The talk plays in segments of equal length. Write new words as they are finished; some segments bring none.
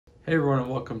Hey everyone, and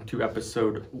welcome to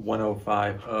episode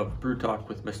 105 of BrewTalk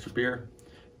with Mr.Beer.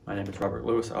 My name is Robert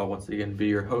Lewis. I'll once again be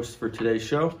your host for today's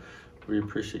show. We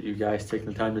appreciate you guys taking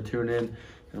the time to tune in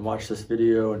and watch this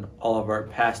video and all of our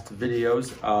past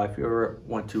videos. If you ever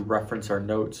want to reference our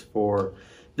notes for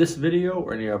this video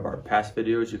or any of our past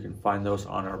videos, you can find those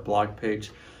on our blog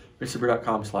page,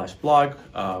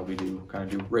 mrbeer.com/blog. We do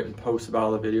written posts about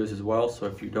all the videos as well. So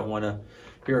if you don't want to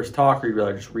hear us talk or you'd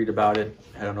rather just read about it,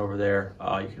 head on over there.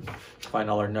 You can find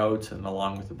all our notes and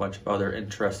along with a bunch of other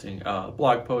interesting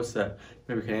blog posts that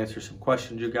maybe can answer some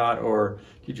questions you got or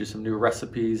teach you some new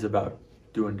recipes about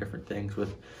doing different things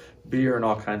with beer and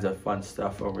all kinds of fun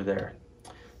stuff over there.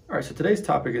 All right, so today's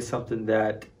topic is something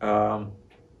that I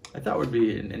thought would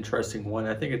be an interesting one.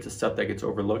 I think it's a step that gets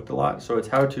overlooked a lot. So it's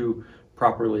how to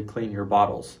properly clean your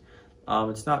bottles.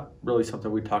 It's not really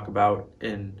something we talk about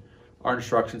in our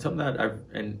instructions,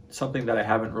 something that I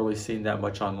haven't really seen that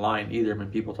much online either.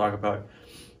 When people talk about,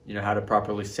 how to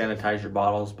properly sanitize your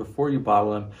bottles before you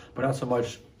bottle them, but not so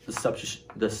much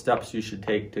the steps you should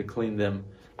take to clean them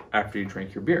after you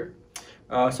drink your beer.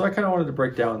 So I kind of wanted to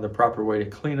break down the proper way to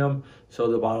clean them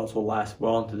so the bottles will last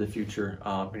well into the future.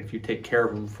 And if you take care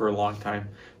of them for a long time,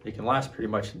 they can last pretty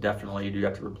much indefinitely. You do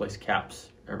have to replace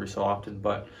caps every so often,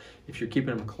 but if you're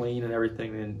keeping them clean and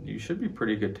everything, then you should be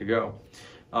pretty good to go.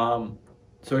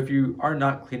 So if you are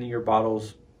not cleaning your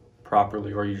bottles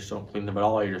properly or you just don't clean them at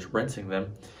all, you're just rinsing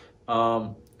them,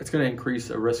 it's going to increase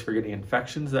a risk for getting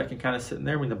infections that can kind of sit in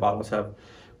there when the bottles have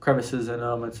crevices in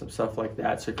them and some stuff like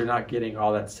that. So if you're not getting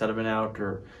all that sediment out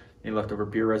or any leftover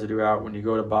beer residue out when you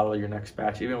go to bottle your next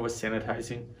batch, even with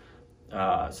sanitizing,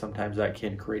 sometimes that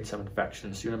can create some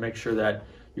infections. So you want to make sure that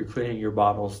you're cleaning your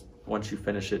bottles once you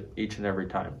finish it each and every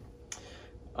time.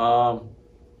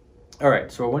 All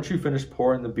right, so once you finish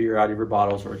pouring the beer out of your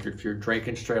bottles, or if you're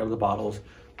drinking straight out of the bottles,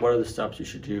 what are the steps you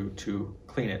should do to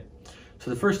clean it? So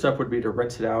the first step would be to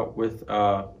rinse it out with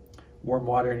warm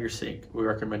water in your sink. We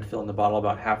recommend filling the bottle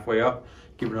about halfway up,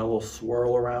 giving it a little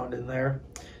swirl around in there,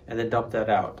 and then dump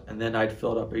that out. And then I'd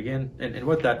fill it up again. And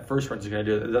what that first rinse is going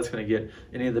to do, that's going to get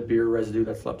any of the beer residue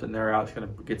that's left in there out. It's going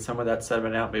to get some of that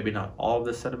sediment out, maybe not all of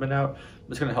the sediment out.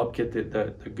 It's going to help get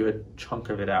the good chunk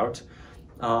of it out.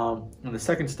 And the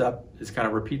second step is kind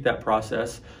of repeat that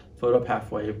process, fill it up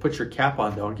halfway, put your cap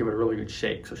on though and give it a really good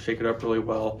shake. So shake it up really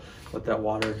well, let that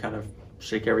water kind of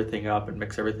shake everything up and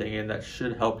mix everything in. That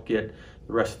should help get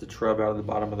the rest of the trub out of the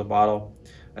bottom of the bottle,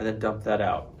 and then dump that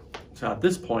out. So at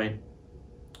this point,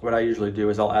 what I usually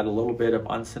do is I'll add a little bit of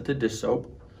unscented dish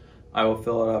soap. I will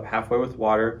fill it up halfway with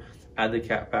water, add the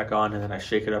cap back on, and then I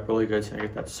shake it up really good so I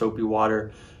get that soapy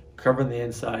water covering the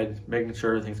inside, making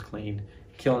sure everything's clean,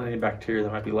 killing any bacteria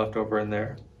that might be left over in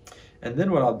there. And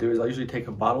then what I'll do is I'll usually take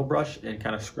a bottle brush and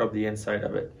kind of scrub the inside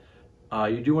of it.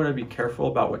 You do want to be careful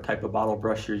about what type of bottle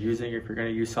brush you're using. If you're going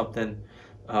to use something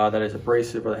that is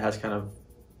abrasive or that has kind of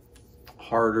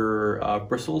harder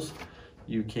bristles,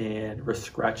 you can risk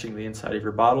scratching the inside of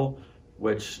your bottle,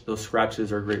 which those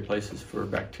scratches are great places for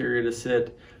bacteria to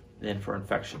sit and for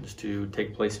infections to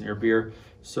take place in your beer.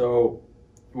 So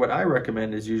what I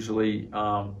recommend is usually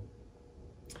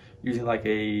using like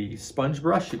a sponge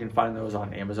brush. You can find those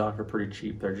on Amazon for pretty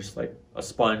cheap. They're just like a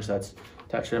sponge that's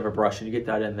attached to a brush, and you get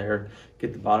that in there,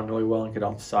 get the bottom really well and get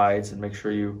all the sides, and make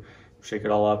sure you shake it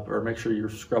all up, or make sure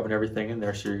you're scrubbing everything in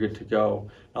there so you're good to go.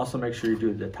 And also make sure you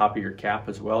do the top of your cap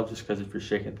as well, just because if you're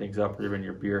shaking things up or even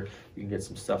your beer, you can get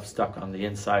some stuff stuck on the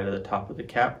inside of the top of the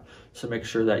cap. So make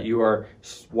sure that you are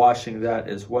washing that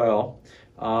as well.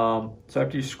 So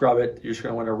after you scrub it, you're just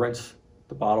going to want to rinse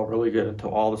the bottle really good until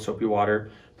all the soapy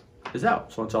water is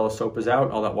out. So once all the soap is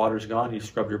out, all that water is gone, you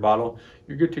scrub your bottle,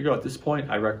 you're good to go. At this point,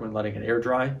 I recommend letting it air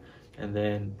dry and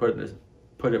then put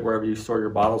it wherever you store your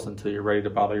bottles until you're ready to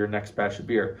bottle your next batch of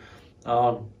beer.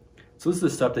 So this is the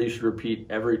stuff that you should repeat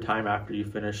every time after you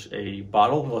finish a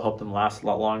bottle. It'll help them last a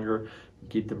lot longer,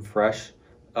 keep them fresh.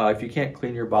 If you can't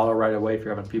clean your bottle right away, if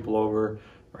you're having people over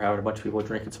or having a bunch of people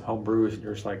drinking some home brews and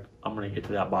you're just like, I'm gonna get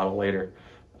to that bottle later,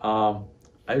 I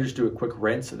just do a quick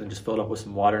rinse and then just fill it up with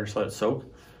some water and just let it soak.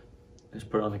 Just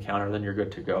put it on the counter, then you're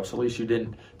good to go. So at least you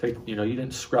didn't take, you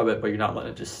didn't scrub it, but you're not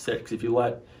letting it just sit. Because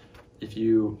if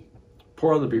you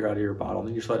pour all the beer out of your bottle and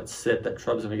then you just let it sit, that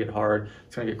trub's gonna get hard.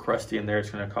 It's gonna get crusty in there. It's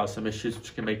gonna cause some issues,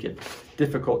 which can make it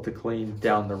difficult to clean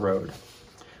down the road.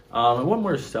 And one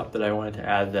more step that I wanted to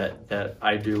add that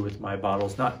I do with my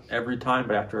bottles, not every time,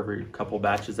 but after every couple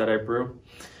batches that I brew,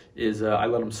 is I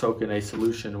let them soak in a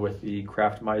solution with the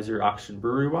Craft Miser Oxygen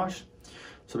Brewery Wash.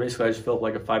 So basically I just fill up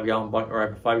like a 5-gallon bucket, or I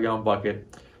have a 5-gallon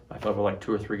bucket. I fill up with like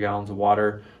 2 or 3 gallons of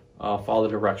water, follow the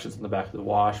directions in the back of the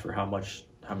wash for how much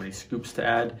how many scoops to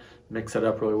add. Mix it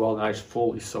up really well, and I just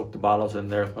fully soak the bottles in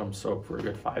there, let them soak for a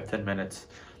good 5-10 minutes.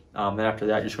 Then after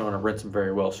that, you're just going to rinse them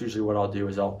very well. So usually what I'll do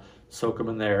is I'll soak them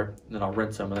in there, and then I'll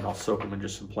rinse them, and then I'll soak them in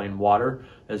just some plain water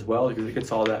as well, because it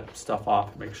gets all that stuff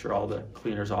off, make sure all the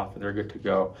cleaner's off and they're good to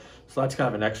go. So that's kind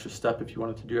of an extra step if you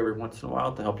wanted to do every once in a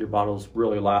while to help your bottles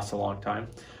really last a long time.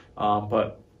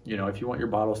 But you know, if you want your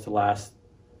bottles to last,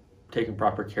 taking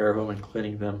proper care of them and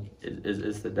cleaning them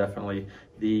is definitely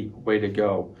the way to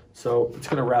go. So it's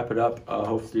going to wrap it up.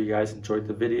 Hopefully you guys enjoyed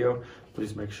the video.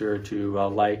 Please make sure to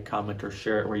like, comment, or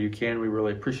share it where you can. We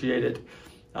really appreciate it.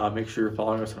 Make sure you're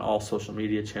following us on all social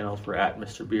media channels. We're at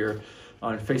Mr.Beer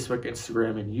on Facebook,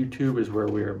 Instagram, and YouTube is where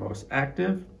we are most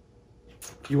active.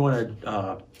 If you want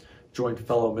to join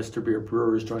fellow Mr. Beer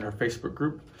brewers, join our Facebook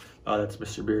group. That's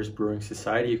Mr. Beer's Brewing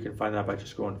Society. You can find that by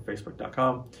just going to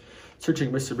facebook.com,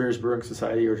 searching Mr. Beer's Brewing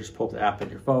Society, or just pull up the app on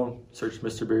your phone, search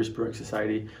Mr. Beer's Brewing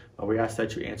Society. We ask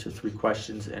that you answer 3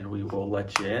 questions and we will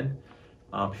let you in.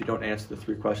 If you don't answer the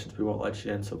 3 questions, we won't let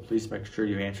you in, so please make sure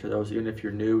you answer those. Even if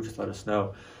you're new, just let us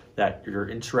know that you're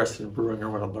interested in brewing or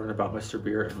want to learn about Mr.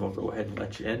 Beer, and we'll go ahead and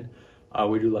let you in.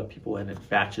 We do let people in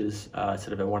batches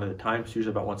instead of at one at a time. So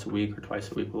usually about once a week or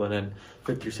twice a week, we'll let in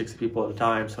 50 or 60 people at a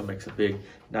time, so it makes a big,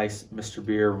 nice Mr.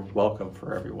 Beer welcome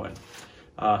for everyone.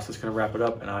 So it's going to wrap it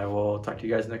up, and I will talk to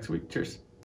you guys next week. Cheers.